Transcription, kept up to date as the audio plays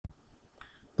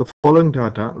The following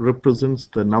data represents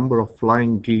the number of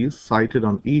flying geese sighted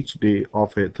on each day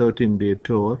of a 13-day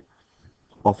tour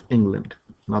of England.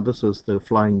 Now this is the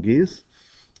flying geese,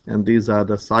 and these are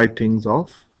the sightings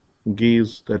of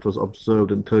geese that was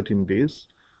observed in 13 days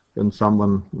when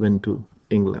someone went to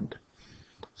England.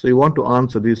 So you want to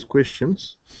answer these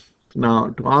questions.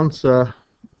 Now to answer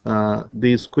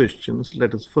these questions,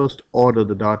 let us first order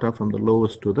the data from the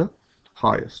lowest to the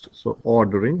highest. So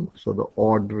ordering, so the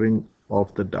ordering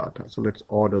of the data. So let's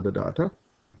order the data.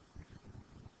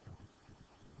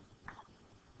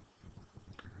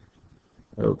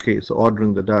 Okay, so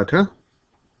ordering the data.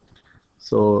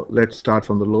 So let's start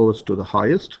from the lowest to the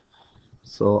highest.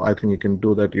 So I think you can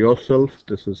do that yourself.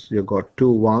 This is, you got 2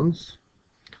 1s,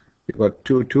 you got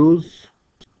 2 2s,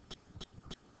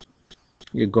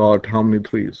 you got how many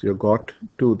 3s? You got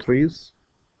 2 3s.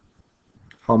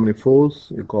 How many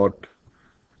 4s? You got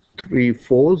 3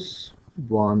 4s.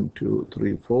 1 2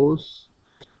 3 4s.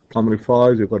 How many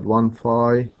 5s? You got 1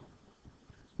 5,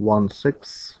 1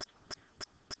 6,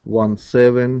 1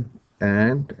 7,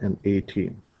 and an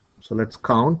 18. So let's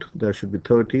count. There should be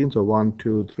 13. So 1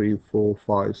 2 3 4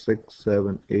 5 6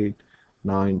 7 8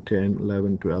 9 10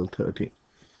 11 12 13.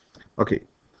 Okay,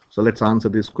 so let's answer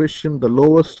this question. The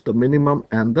lowest, the minimum,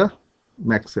 and the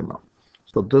maximum.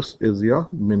 So this is your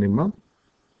minimum,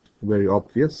 very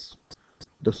obvious.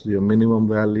 This is your minimum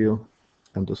value,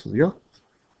 and this is your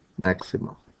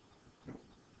maximum.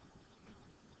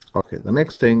 Okay, the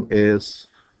next thing is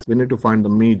we need to find the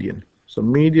median. So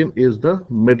median is the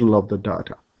middle of the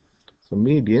data. So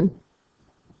median,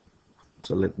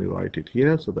 so let me write it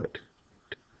here so that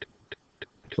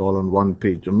it's all on one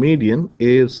page. The median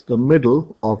is the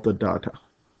middle of the data.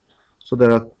 So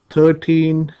there are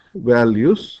 13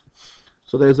 values.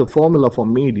 So there is a formula for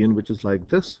median which is like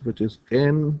this, which is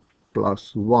n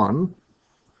plus 1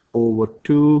 over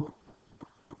 2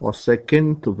 or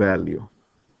second value.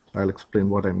 I'll explain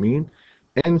what I mean.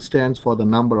 N stands for the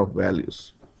number of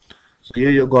values. So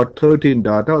here you got 13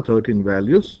 data, 13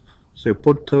 values. So you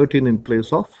put 13 in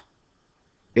place of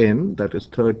n, that is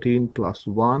 13 plus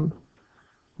 1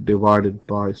 divided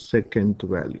by second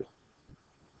value.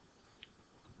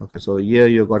 Okay, so here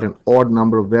you got an odd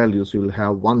number of values. You will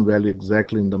have one value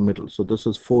exactly in the middle. So this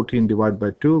is 14 divided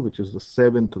by 2, which is the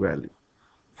 7th value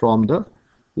from the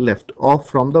left or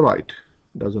from the right,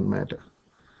 doesn't matter.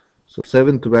 So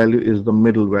 7th value is the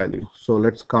middle value. So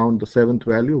let's count the 7th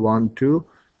value. 1 2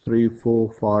 3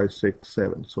 4 5 6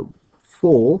 7. So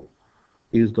 4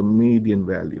 is the median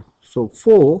value. So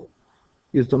 4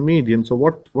 is the median. So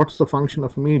what's the function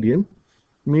of median?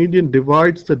 Median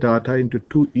divides the data into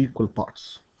 2 equal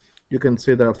parts. You can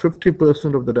say there are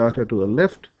 50% of the data to the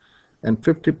left and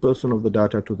 50% of the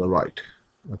data to the right.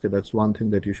 Okay, that's one thing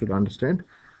that you should understand,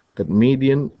 that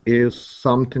median is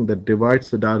something that divides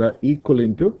the data equal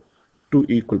into 2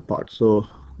 equal parts. So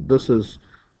this is,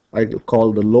 I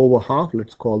call the lower half.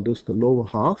 Let's call this the lower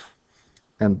half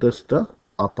and this the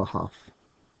upper half.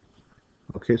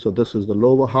 Okay, so this is the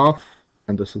lower half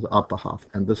and this is the upper half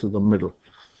and this is the middle.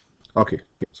 Okay,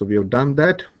 so we have done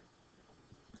that.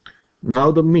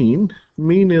 Now the mean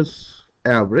is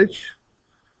average.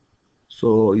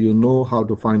 So you know how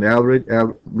to find average.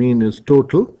 Mean is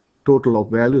total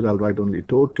of values. I'll write only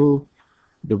total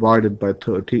divided by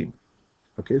 13.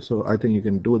 Okay, so I think you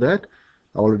can do that.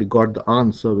 I already got the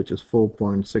answer, which is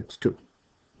 4.62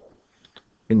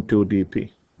 in 2dp.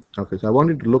 Okay, so I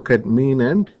wanted to look at mean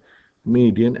and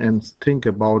median and think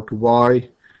about why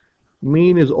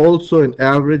mean is also an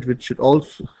average, which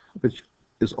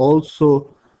is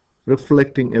also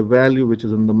reflecting a value which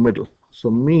is in the middle. So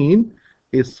mean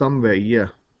is somewhere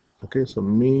here. Okay, so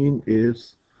mean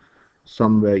is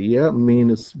somewhere here. Mean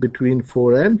is between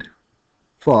 4 and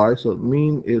 5. So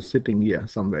mean is sitting here,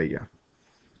 somewhere here.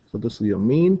 So this is your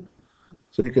mean.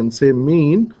 So you can say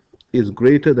mean is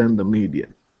greater than the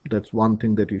median. That's one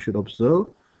thing that you should observe.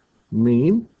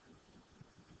 Mean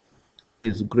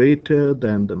is greater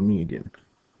than the median.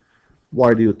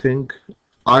 Why do you think?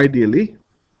 Ideally,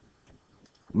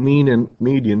 mean and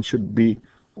median should be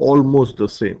almost the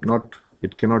same.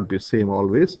 It cannot be same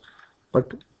always,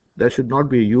 but there should not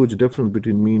be a huge difference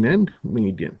between mean and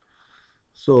median.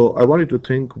 So I want you to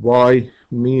think why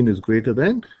mean is greater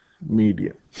than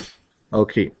median.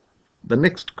 Okay, the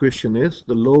next question is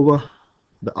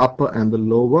the upper and the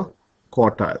lower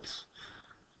quartiles.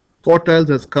 Quartiles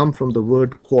has come from the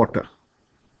word quarter.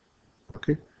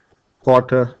 Okay,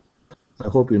 quarter, I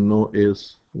hope you know,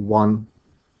 is 1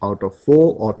 out of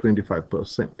 4 or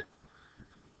 25%.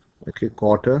 Okay,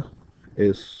 quarter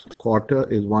is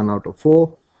 1 out of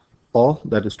 4, or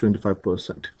that is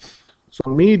 25%. So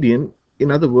median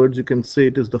in other words, you can say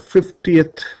it is the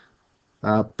 50th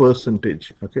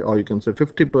percentage, okay, or you can say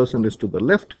 50% is to the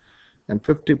left and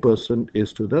 50%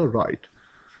 is to the right.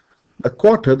 A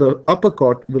quarter, the upper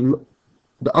quarter,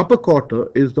 the upper quarter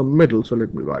is the middle, so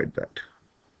let me write that.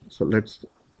 So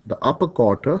the upper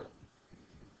quarter,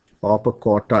 upper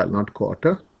quartile, not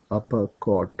quarter, upper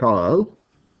quartile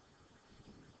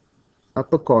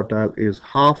is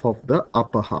half of the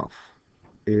upper half,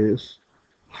 is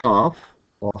half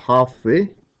or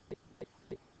halfway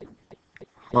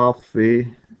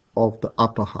of the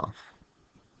upper half,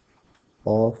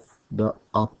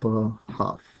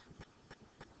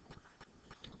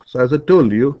 So as I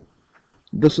told you,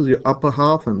 this is your upper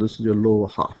half and this is your lower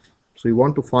half. So you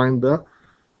want to find the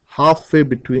halfway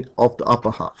between of the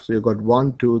upper half. So you've got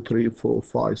 1, 2, 3, 4,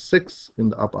 5, 6 in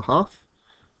the upper half.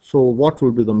 So what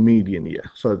will be the median here?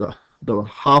 So the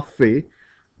halfway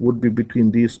would be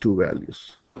between these two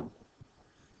values.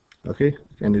 Okay,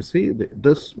 can you see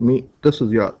this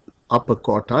is your upper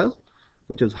quartile,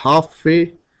 which is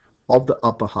halfway of the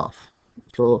upper half.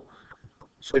 So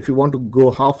if you want to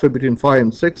go halfway between 5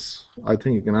 and 6, I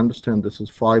think you can understand this is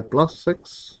 5 plus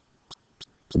 6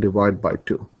 divided by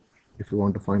 2. If you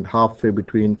want to find halfway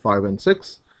between 5 and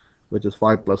 6, which is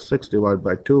 5 plus 6 divided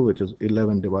by 2, which is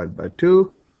 11 divided by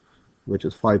 2, which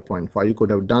is 5.5. You could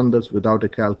have done this without a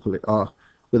calculator,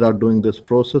 without doing this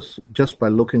process. Just by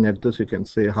looking at this, you can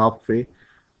say halfway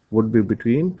would be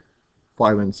between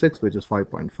 5 and 6, which is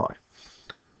 5.5.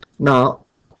 Now,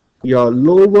 your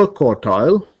lower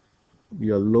quartile,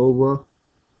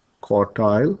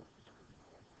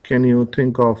 can you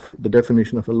think of the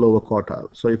definition of a lower quartile?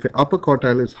 So if an upper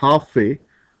quartile is halfway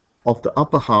of the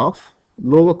upper half,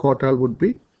 lower quartile would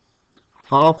be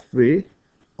halfway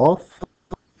of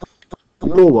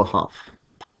lower half.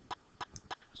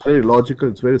 It's very logical.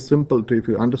 It's very simple if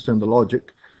you understand the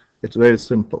logic. It's very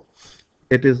simple.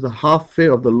 It is the halfway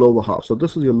of the lower half. So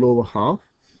this is your lower half,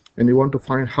 and you want to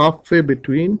find halfway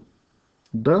between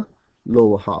the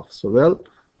lower half. So well,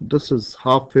 this is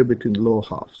halfway between the lower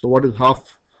half. So what is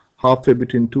halfway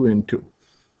between 2 and 2?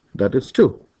 That is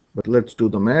 2. But let's do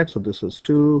the math. So this is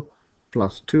 2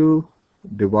 plus 2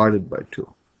 divided by 2,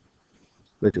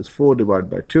 which is 4 divided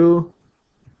by 2,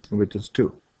 which is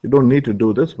 2. You don't need to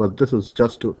do this, but this is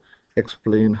just to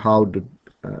explain how to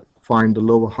find the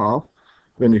lower half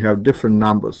when you have different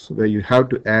numbers where you have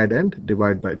to add and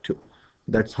divide by 2.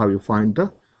 That's how you find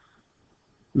the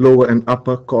lower and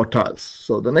upper quartiles.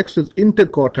 So the next is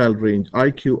interquartile range,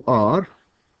 IQR.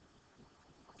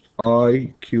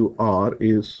 IQR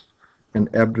is an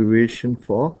abbreviation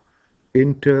for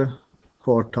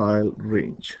interquartile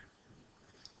range.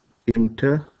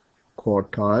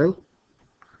 Interquartile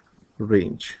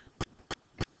range.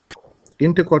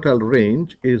 Interquartile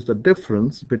range is the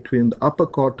difference between the upper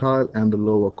quartile and the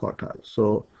lower quartile.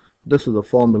 So this is a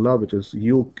formula which is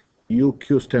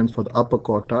UQ stands for the upper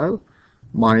quartile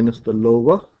minus the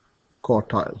lower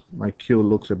quartile. My Q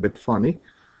looks a bit funny.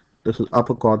 This is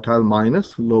upper quartile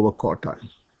minus lower quartile.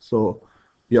 So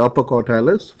the upper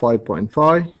quartile is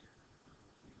 5.5,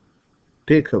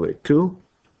 take away 2,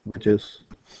 which is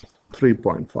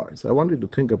 3.5. So I want you to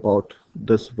think about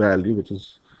this value, which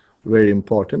is very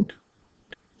important.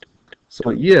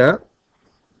 So here,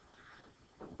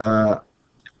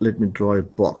 let me draw a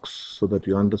box so that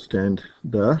you understand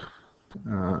the.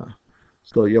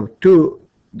 So you have two.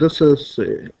 This is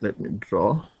let me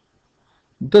draw.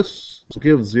 This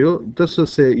gives you. This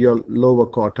is say your lower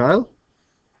quartile.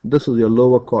 This is your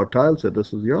lower quartile. So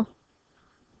this is your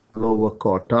lower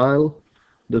quartile.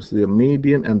 This is your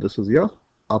median, and this is your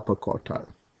upper quartile.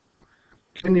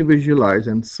 Can you visualize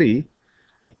and see?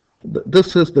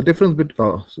 This is the difference between.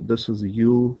 Oh, so this is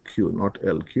UQ, not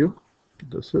LQ.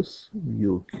 This is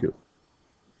UQ.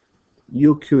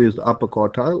 UQ is the upper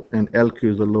quartile, and LQ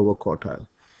is the lower quartile.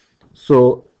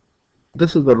 So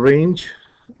this is the range.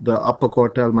 The upper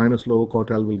quartile minus lower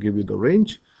quartile will give you the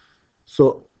range.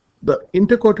 So the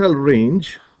interquartile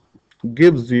range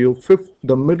gives you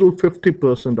the middle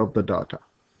 50% of the data.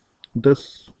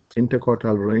 This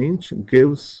interquartile range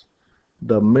gives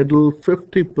the middle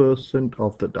 50%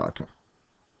 of the data.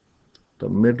 The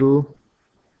middle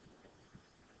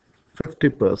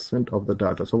 50% of the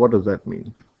data. So what does that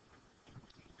mean?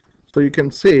 So you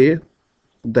can say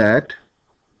that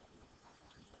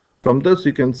from this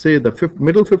you can say the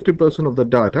middle 50% of the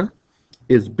data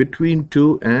is between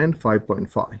 2 and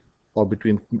 5.5, or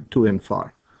between 2 and 5.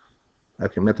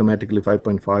 Okay, mathematically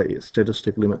 5.5 is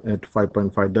statistically at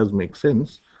 5.5 does make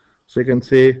sense. So you can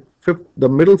say the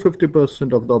middle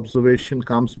 50% of the observation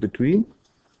comes between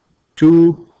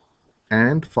 2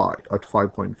 and 5 at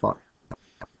 5.5.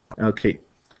 Okay,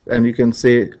 and you can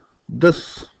say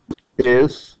This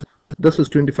is this is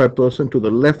 25%. To the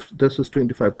left, this is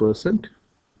 25%.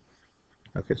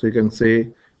 Okay, so you can say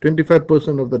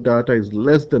 25% of the data is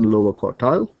less than lower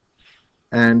quartile,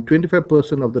 and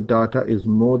 25% of the data is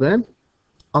more than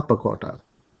upper quartile.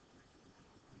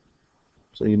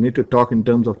 So you need to talk in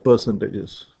terms of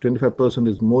percentages. 25%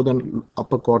 is more than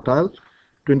upper quartile,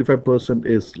 25%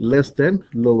 is less than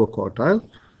lower quartile,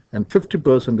 and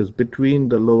 50% is between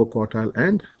the lower quartile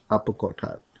and upper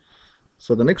quartile.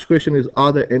 So the next question is,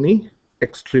 are there any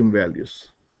extreme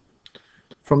values?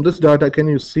 From this data, can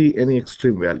you see any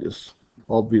extreme values?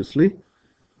 Obviously,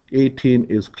 18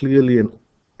 is clearly an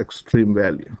extreme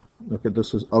value. Okay,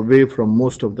 this is away from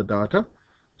most of the data.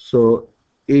 So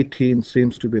 18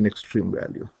 seems to be an extreme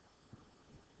value.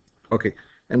 Okay,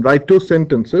 and write 2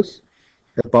 sentences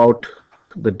about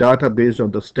the data based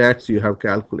on the stats you have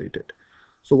calculated.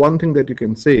 So one thing that you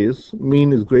can say is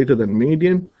mean is greater than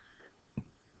median.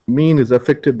 Mean is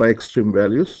affected by extreme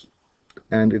values,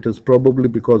 and it is probably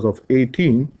because of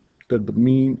 18 that the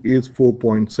mean is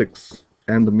 4.6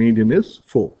 and the median is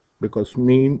 4, because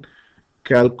mean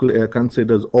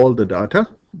considers all the data,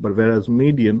 but whereas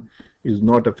median is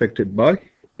not affected by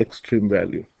extreme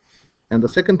value. And the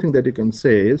second thing that you can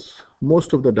say is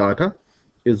most of the data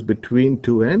is between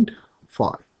 2 and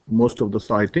 5. Most of the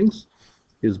sightings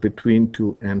is between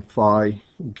 2 and 5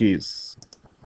 geese.